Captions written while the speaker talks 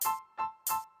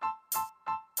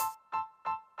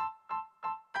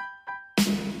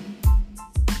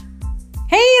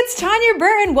Tanya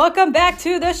Burton. Welcome back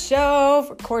to the show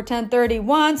for Core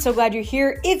 1031. So glad you're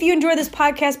here. If you enjoy this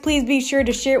podcast, please be sure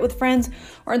to share it with friends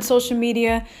or on social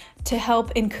media to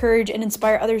help encourage and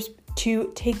inspire others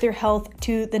to take their health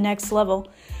to the next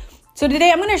level. So today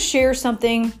I'm going to share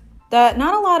something that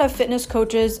not a lot of fitness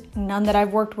coaches, none that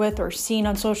I've worked with or seen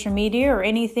on social media or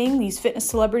anything, these fitness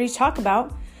celebrities talk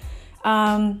about. All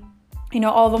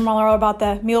of them are all about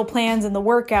the meal plans and the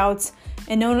workouts,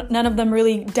 and none of them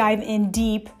really dive in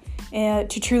deep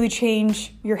to truly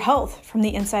change your health from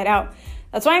the inside out.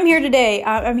 That's why I'm here today.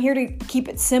 I'm here to keep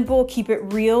it simple, keep it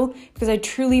real, because I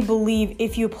truly believe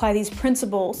if you apply these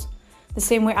principles the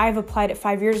same way I've applied it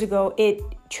 5 years ago, it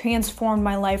transformed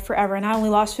my life forever. And I only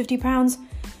lost 50 pounds,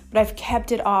 but I've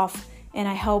kept it off, and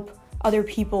I help other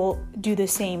people do the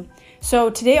same. So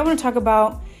today I want to talk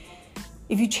about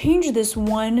if you change this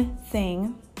one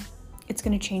thing, it's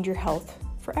going to change your health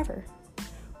forever.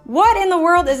 What in the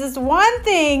world is this one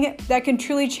thing that can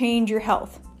truly change your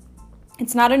health?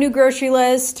 It's not a new grocery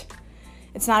list.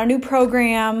 It's not a new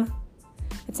program.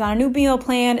 It's not a new meal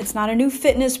plan. It's not a new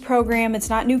fitness program. It's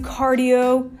not new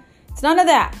cardio. It's none of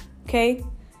that, okay?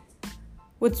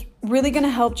 What's really going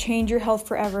to help change your health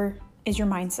forever is your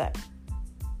mindset.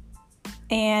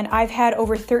 And I've had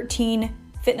over 13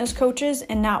 fitness coaches,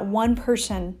 and not one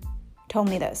person told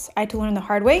me this. I had to learn the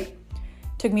hard way.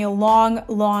 It took me a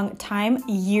long time,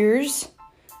 years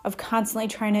of constantly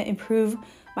trying to improve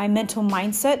my mental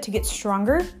mindset to get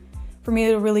stronger for me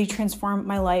to really transform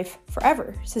my life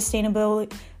forever,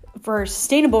 for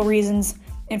sustainable reasons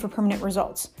and for permanent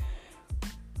results.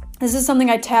 This is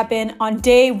something I tap in on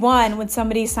day one when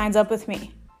somebody signs up with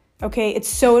me. Okay, it's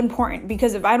so important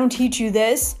because if I don't teach you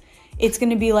this, it's going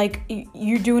to be like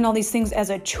you're doing all these things as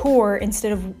a chore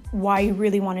instead of why you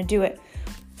really want to do it.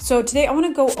 So today I want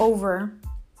to go over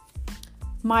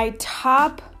my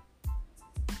top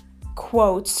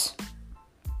quotes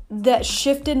that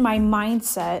shifted my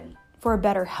mindset for a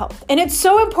better health. And it's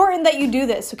so important that you do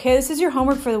this, okay? This is your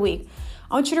homework for the week.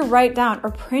 I want you to write down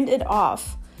or print it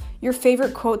off your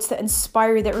favorite quotes that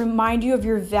inspire you, that remind you of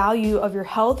your value of your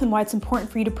health and why it's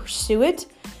important for you to pursue it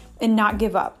and not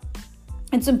give up.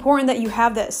 It's important that you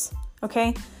have this,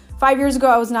 okay? 5 years ago,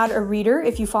 I was not a reader.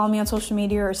 If you follow me on social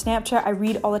media or Snapchat, I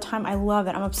read all the time. I love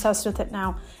it. I'm obsessed with it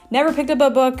now. Never picked up a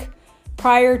book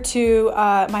prior to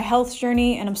my health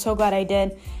journey, and I'm so glad I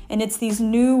did. And it's these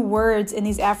new words and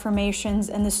these affirmations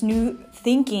and this new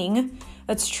thinking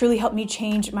that's truly helped me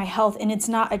change my health. And it's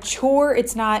not a chore.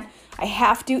 It's not I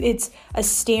have to. It's a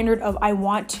standard of I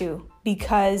want to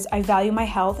because I value my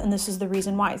health, and this is the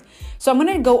reason why. So I'm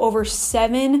going to go over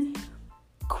 7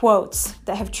 quotes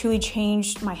that have truly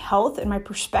changed my health and my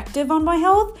perspective on my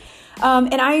health.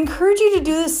 And I encourage you to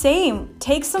do the same.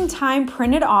 Take some time,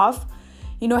 print it off,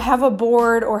 have a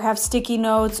board or have sticky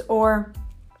notes, or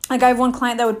like I have one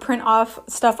client that would print off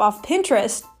stuff off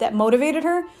Pinterest that motivated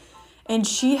her. And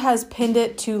she has pinned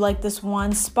it to like this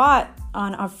one spot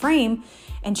on a frame.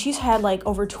 And she's had like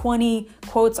over 20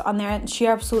 quotes on there, and she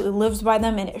absolutely lives by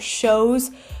them, and it shows.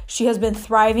 She has been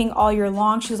thriving all year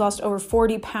long. She's lost over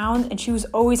 40 pounds, and she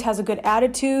always has a good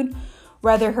attitude,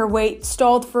 whether her weight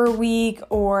stalled for a week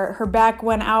or her back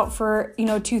went out for,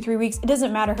 2-3 weeks. It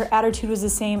doesn't matter. Her attitude was the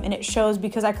same, and it shows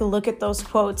because I could look at those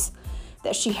quotes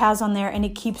that she has on there, and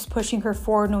it keeps pushing her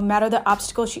forward. No matter the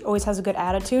obstacle, she always has a good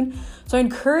attitude. So I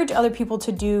encourage other people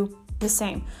to do the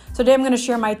same. So today I'm going to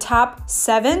share my top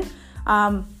 7.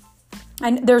 And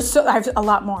I have a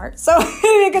lot more, so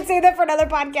you can say that for another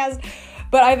podcast,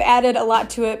 but I've added a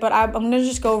lot to it. But I'm going to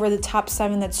just go over the top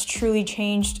 7 that's truly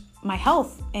changed my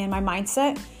health and my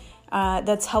mindset,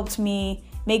 that's helped me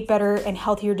make better and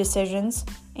healthier decisions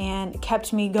and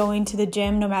kept me going to the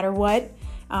gym no matter what.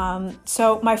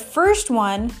 So my first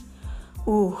one,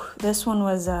 this one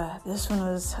was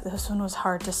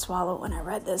hard to swallow when I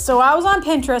read this. So I was on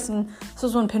Pinterest, and this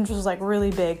was when Pinterest was like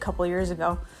really big a couple years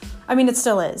ago. I mean, it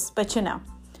still is, but And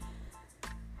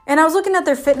I was looking at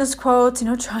their fitness quotes,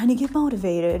 trying to get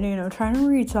motivated, trying to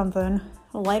read something,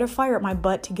 light a fire at my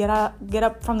butt to get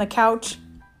up from the couch.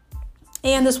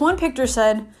 And this one picture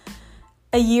said,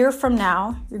 "A year from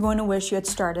now, you're going to wish you had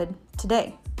started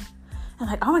today." I'm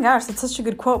like, oh my gosh, that's such a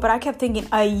good quote. But I kept thinking,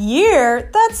 a year?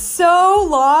 That's so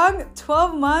long.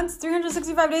 12 months,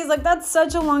 365 days. Like, that's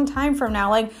such a long time from now.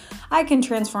 Like, I can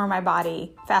transform my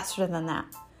body faster than that.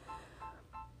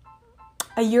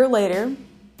 A year later,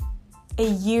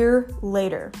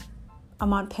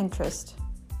 I'm on Pinterest,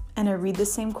 and I read the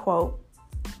same quote.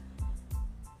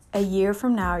 A year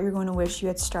from now, you're going to wish you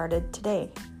had started today.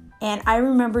 And I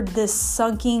remembered this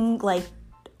sunken,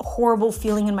 horrible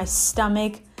feeling in my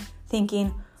stomach,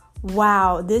 thinking,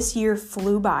 wow, this year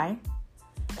flew by.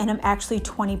 and I'm actually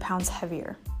 20 pounds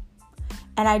heavier.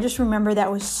 And I just remember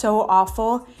that was so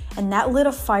awful. And that lit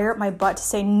a fire up my butt to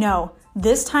say, no,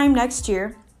 this time next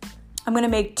year, I'm going to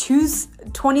make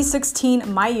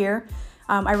 2016 my year.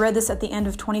 I read this at the end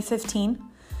of 2015.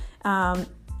 And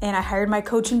I hired my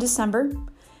coach in December.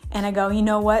 And I go, you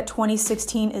know what?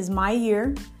 2016 is my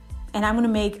year. And I'm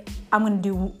going to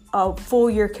do a full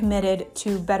year committed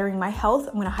to bettering my health.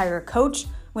 I'm going to hire a coach.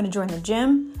 I'm going to join the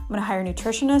gym. I'm going to hire a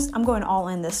nutritionist. I'm going all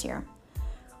in this year.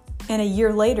 And a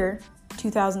year later,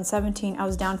 2017, I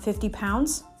was down 50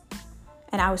 pounds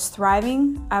and I was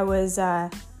thriving. I was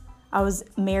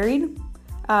married.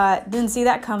 Didn't see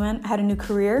that coming. I had a new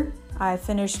career. I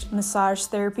finished massage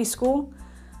therapy school.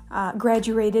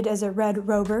 Graduated as a Red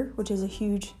Rover, which is a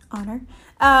huge honor.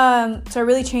 So I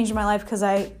really changed my life because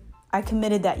I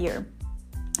committed that year.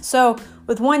 So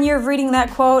with 1 year of reading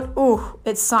that quote,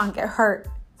 it sunk, it hurt.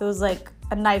 It was like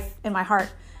a knife in my heart.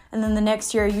 And then the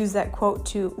next year I used that quote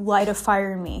to light a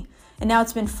fire in me. And now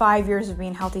it's been 5 years of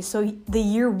being healthy. So the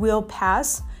year will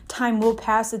pass, time will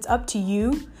pass. It's up to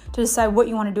you to decide what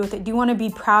you want to do with it. Do you want to be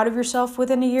proud of yourself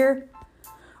within a year?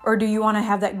 Or do you want to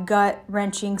have that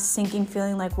gut-wrenching, sinking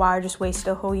feeling like, wow, I just wasted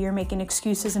a whole year making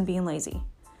excuses and being lazy?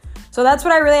 So that's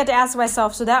what I really had to ask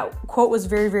myself. So that quote was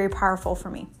very, very powerful for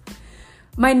me.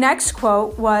 My next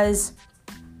quote was,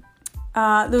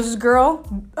 there was a girl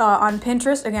on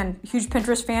Pinterest. Again, huge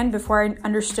Pinterest fan before I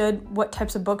understood what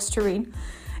types of books to read.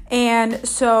 And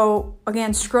so,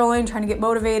 again, scrolling, trying to get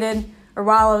motivated, or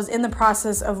while I was in the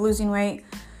process of losing weight,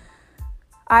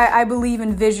 I believe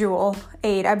in visual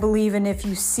aid. I believe in if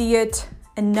you see it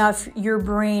enough, your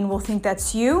brain will think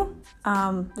that's you.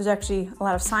 There's actually a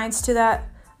lot of science to that,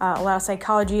 a lot of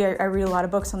psychology. I read a lot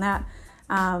of books on that.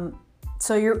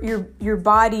 So your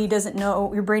body doesn't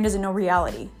know, your brain doesn't know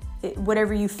reality.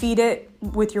 Whatever you feed it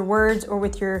with your words or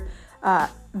with your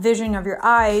vision of your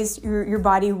eyes, your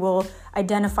body will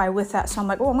identify with that. So I'm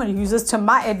like, I'm going to use this to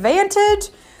my advantage.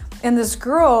 And this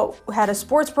girl had a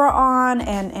sports bra on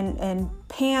and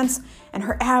pants, and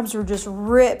her abs were just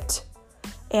ripped.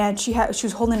 And she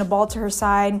was holding a ball to her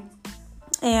side.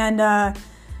 And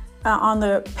on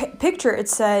the picture, it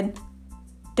said,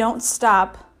 "Don't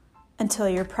stop until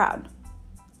you're proud."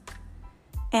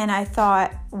 And I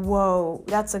thought, whoa,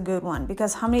 that's a good one.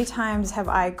 Because how many times have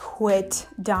I quit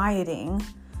dieting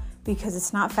because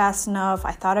it's not fast enough?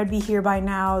 I thought I'd be here by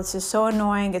now. It's just so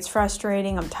annoying. It's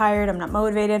frustrating. I'm tired. I'm not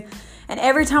motivated. And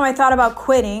every time I thought about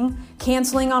quitting,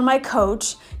 canceling on my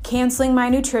coach, canceling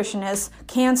my nutritionist,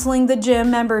 canceling the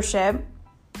gym membership,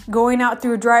 going out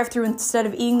through a drive-thru instead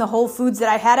of eating the whole foods that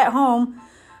I had at home,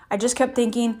 I just kept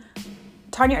thinking,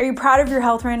 Tanya, are you proud of your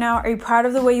health right now? Are you proud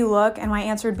of the way you look? And my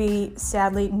answer would be,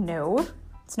 sadly, no.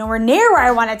 It's nowhere near where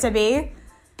I want it to be.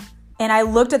 And I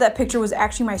looked at that picture, it was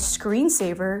actually my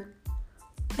screensaver.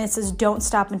 And it says, "Don't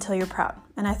stop until you're proud."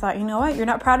 And I thought, you know what? You're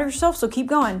not proud of yourself, so keep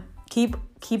going. Keep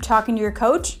talking to your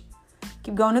coach.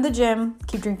 Keep going to the gym.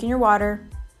 Keep drinking your water.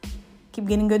 Keep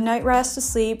getting good night rest to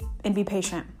sleep, and be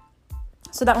patient.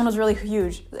 So that one was really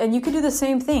huge. And you could do the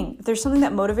same thing. If there's something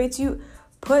that motivates you,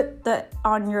 put that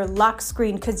on your lock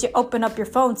screen, because you open up your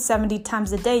phone 70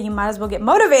 times a day. You might as well get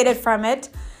motivated from it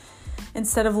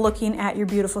instead of looking at your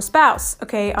beautiful spouse,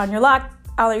 okay, on your lock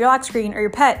screen, or your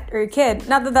pet or your kid.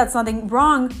 Not that that's nothing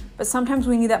wrong, but sometimes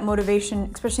we need that motivation,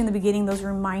 especially in the beginning, those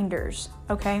reminders,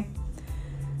 okay?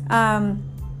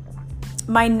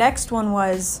 My next one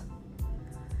was,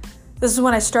 this is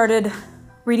when I started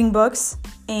reading books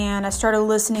and I started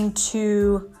listening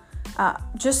to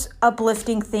just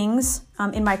uplifting things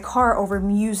in my car over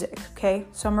music, okay?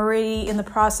 So I'm already in the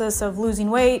process of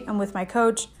losing weight. I'm with my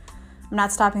coach. I'm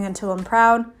not stopping until I'm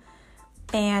proud.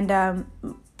 And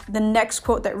the next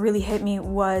quote that really hit me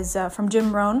was from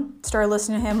Jim Rohn. Started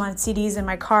listening to him on CDs in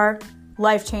my car.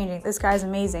 Life-changing. This guy's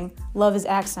amazing. Love his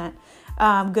accent.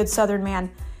 Good Southern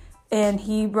man. And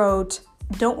he wrote,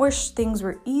 "Don't wish things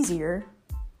were easier.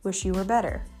 Wish you were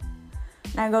better."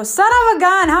 And I go, son of a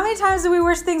gun, how many times do we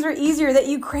wish things were easier, that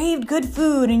you craved good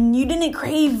food and you didn't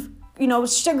crave,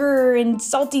 sugar and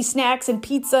salty snacks and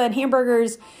pizza and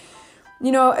hamburgers?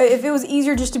 If it was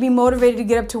easier just to be motivated to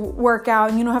get up to work out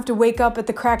and you don't have to wake up at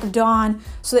the crack of dawn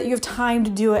so that you have time to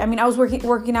do it. I mean, I was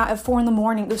working out at 4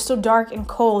 a.m. It was still dark and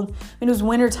cold. It was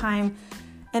winter time.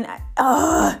 And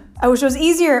I wish it was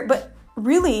easier. But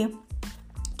really,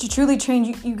 to truly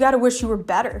change, you got to wish you were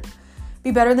better.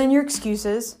 Be better than your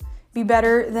excuses. Be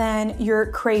better than your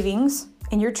cravings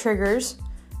and your triggers.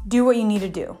 Do what you need to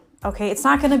do, okay? It's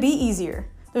not going to be easier.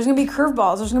 There's going to be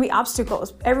curveballs. There's going to be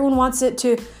obstacles. Everyone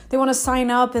they want to sign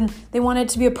up and they want it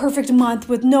to be a perfect month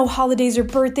with no holidays or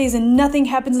birthdays and nothing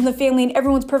happens in the family and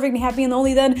everyone's perfect and happy and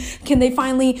only then can they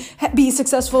finally be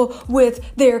successful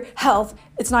with their health.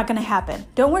 It's not going to happen.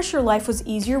 Don't wish your life was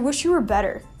easier. Wish you were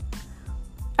better.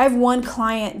 I have one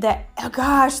client that,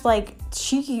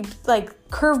 she keeps,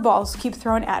 curveballs keep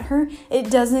thrown at her. It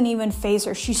doesn't even faze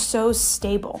her. She's so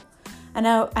stable. And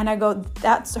I go,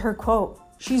 that's her quote.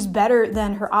 She's better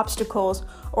than her obstacles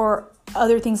or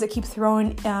other things that keep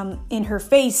throwing in her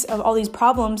face of all these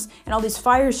problems and all these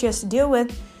fires she has to deal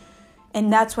with.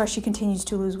 And that's why she continues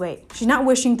to lose weight. She's not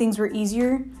wishing things were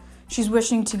easier. She's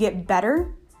wishing to get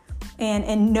better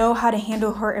and know how to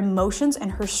handle her emotions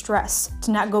and her stress,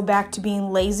 to not go back to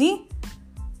being lazy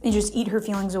and just eat her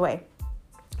feelings away.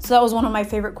 So that was one of my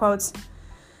favorite quotes.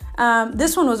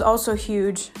 This one was also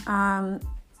huge. I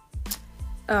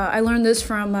learned this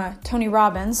from Tony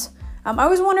Robbins. I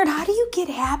always wondered, how do you get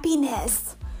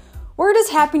happiness? Where does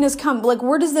happiness come?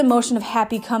 Where does the emotion of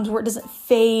happy comes? Where does it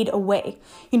fade away?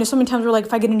 So many times we're like,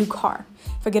 if I get a new car,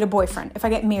 if I get a boyfriend, if I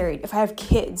get married, if I have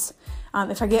kids,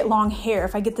 if I get long hair,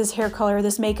 if I get this hair color,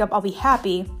 this makeup, I'll be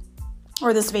happy.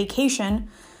 Or this vacation,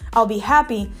 I'll be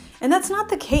happy. And that's not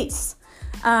the case.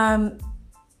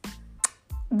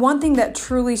 One thing that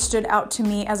truly stood out to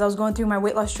me as I was going through my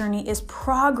weight loss journey is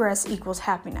progress equals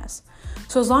happiness.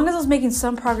 So as long as I was making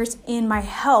some progress in my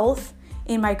health,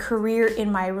 in my career, in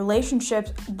my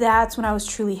relationships, that's when I was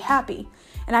truly happy.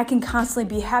 And I can constantly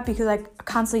be happy because I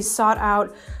constantly sought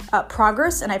out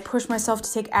progress and I pushed myself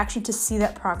to take action to see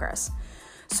that progress.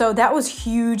 So that was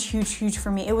huge, huge, huge for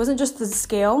me. It wasn't just the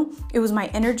scale. It was my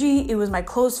energy. It was my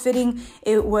clothes fitting.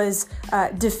 It was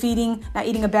defeating not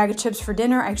eating a bag of chips for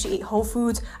dinner. I actually ate whole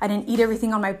foods. I didn't eat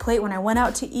everything on my plate when I went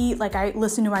out to eat. I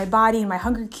listened to my body and my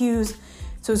hunger cues.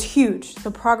 So it was huge. So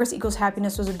progress equals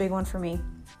happiness was a big one for me.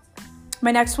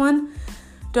 My next one,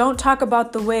 don't talk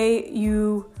about the way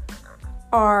you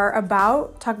are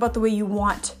about. Talk about the way you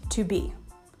want to be.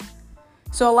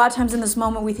 So a lot of times in this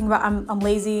moment, we think about I'm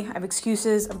lazy, I have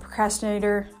excuses, I'm a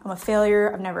procrastinator, I'm a failure,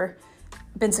 I've never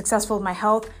been successful with my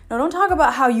health. No, don't talk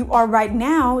about how you are right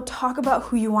now. Talk about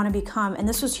who you want to become. And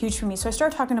this was huge for me. So I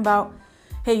started talking about,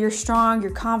 hey, you're strong,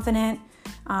 you're confident,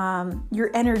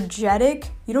 you're energetic.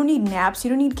 You don't need naps. You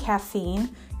don't need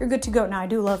caffeine. You're good to go. Now, I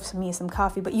do love some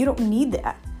coffee, but you don't need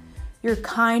that. You're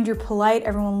kind, you're polite,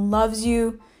 everyone loves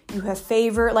you. You have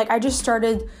favor. I just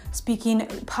started speaking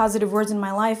positive words in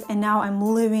my life and now I'm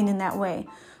living in that way.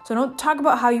 So don't talk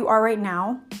about how you are right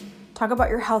now. Talk about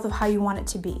your health of how you want it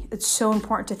to be. It's so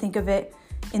important to think of it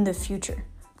in the future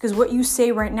because what you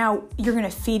say right now, you're going to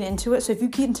feed into it. So if you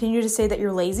continue to say that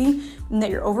you're lazy and that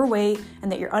you're overweight and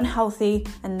that you're unhealthy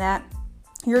and that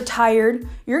you're tired,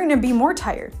 you're going to be more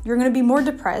tired. You're going to be more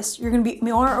depressed. You're going to be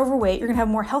more overweight. You're going to have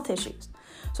more health issues.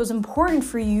 So it's important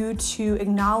for you to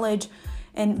acknowledge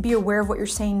and be aware of what you're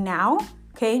saying now,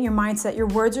 okay? Your mindset, your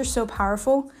words are so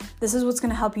powerful. This is what's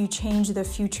gonna help you change the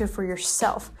future for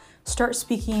yourself. Start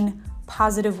speaking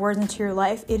positive words into your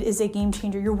life. It is a game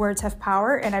changer. Your words have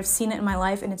power and I've seen it in my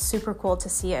life and it's super cool to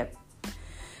see it.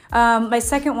 My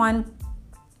second one,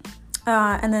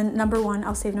 and then number one,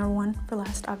 I'll save number one for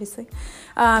last, obviously.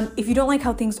 If you don't like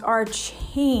how things are,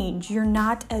 change. You're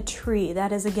not a tree.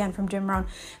 That is, again, from Jim Rohn.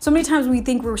 So many times we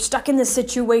think we're stuck in this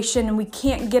situation and we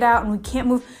can't get out and we can't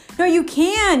move. No, you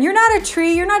can. You're not a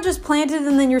tree. You're not just planted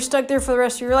and then you're stuck there for the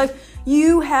rest of your life.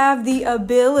 You have the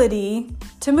ability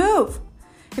to move.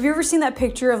 Have you ever seen that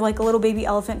picture of a little baby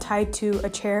elephant tied to a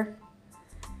chair?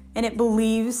 And it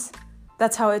believes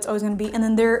that's how it's always going to be. And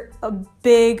then they're a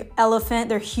big elephant.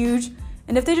 They're huge.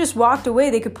 And if they just walked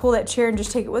away, they could pull that chair and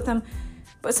just take it with them.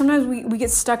 But sometimes we get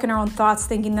stuck in our own thoughts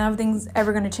thinking nothing's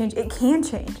ever going to change. It can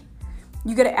change.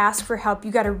 You got to ask for help.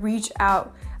 You got to reach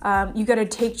out. You got to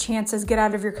take chances, get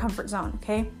out of your comfort zone,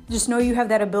 okay? Just know you have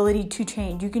that ability to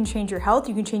change. You can change your health.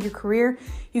 You can change your career.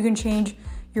 You can change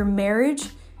your marriage.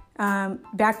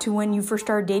 Back to when you first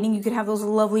started dating, you could have those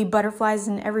lovely butterflies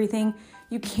and everything.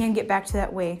 You can get back to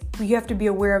that way. But you have to be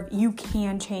aware of you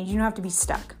can change. You don't have to be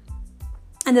stuck.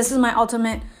 And this is my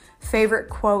ultimate favorite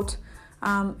quote.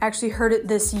 Actually heard it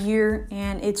this year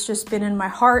and it's just been in my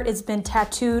heart. It's been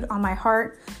tattooed on my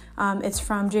heart. It's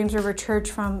from James River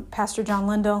Church from Pastor John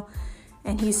Lindell.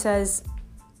 And he says,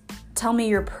 tell me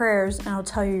your prayers and I'll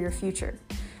tell you your future.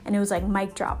 And it was like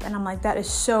mic drop. And I'm like, that is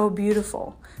so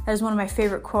beautiful. That is one of my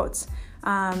favorite quotes.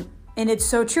 And it's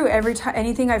so true. Every time,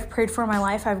 anything I've prayed for in my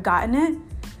life, I've gotten it.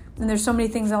 And there's so many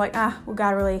things I'm like, will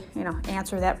God really,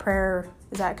 answer that prayer?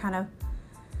 Is that kind of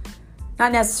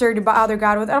not necessary to bother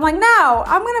God with it? I'm like, no,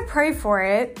 I'm going to pray for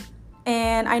it.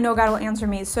 And I know God will answer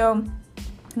me. So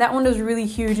That one is really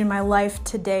huge in my life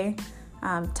today.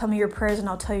 Tell me your prayers and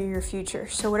I'll tell you your future.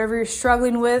 So whatever you're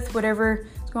struggling with, whatever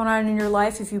is going on in your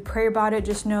life, if you pray about it,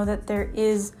 just know that there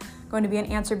is going to be an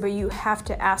answer, but you have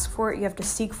to ask for it. You have to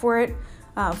seek for it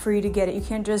for you to get it. You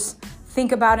can't just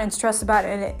think about it and stress about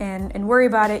it and worry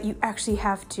about it. You actually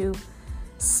have to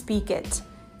speak it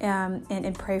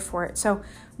and pray for it. So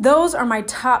those are my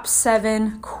top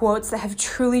 7 quotes that have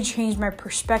truly changed my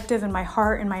perspective and my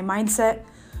heart and my mindset,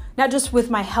 not just with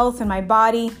my health and my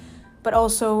body, but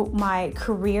also my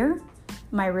career,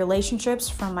 my relationships,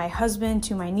 from my husband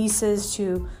to my nieces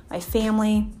to my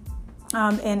family,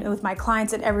 and with my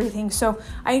clients and everything. So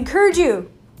I encourage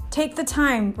you, take the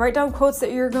time, write down quotes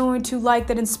that you're going to like,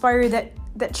 that inspire you,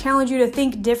 that challenge you to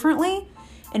think differently,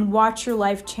 and watch your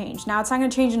life change. Now, it's not going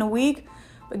to change in a week,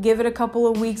 but give it a couple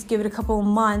of weeks, give it a couple of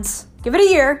months, give it a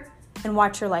year, and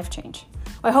watch your life change.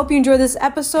 I hope you enjoyed this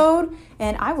episode,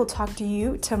 and I will talk to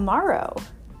you tomorrow.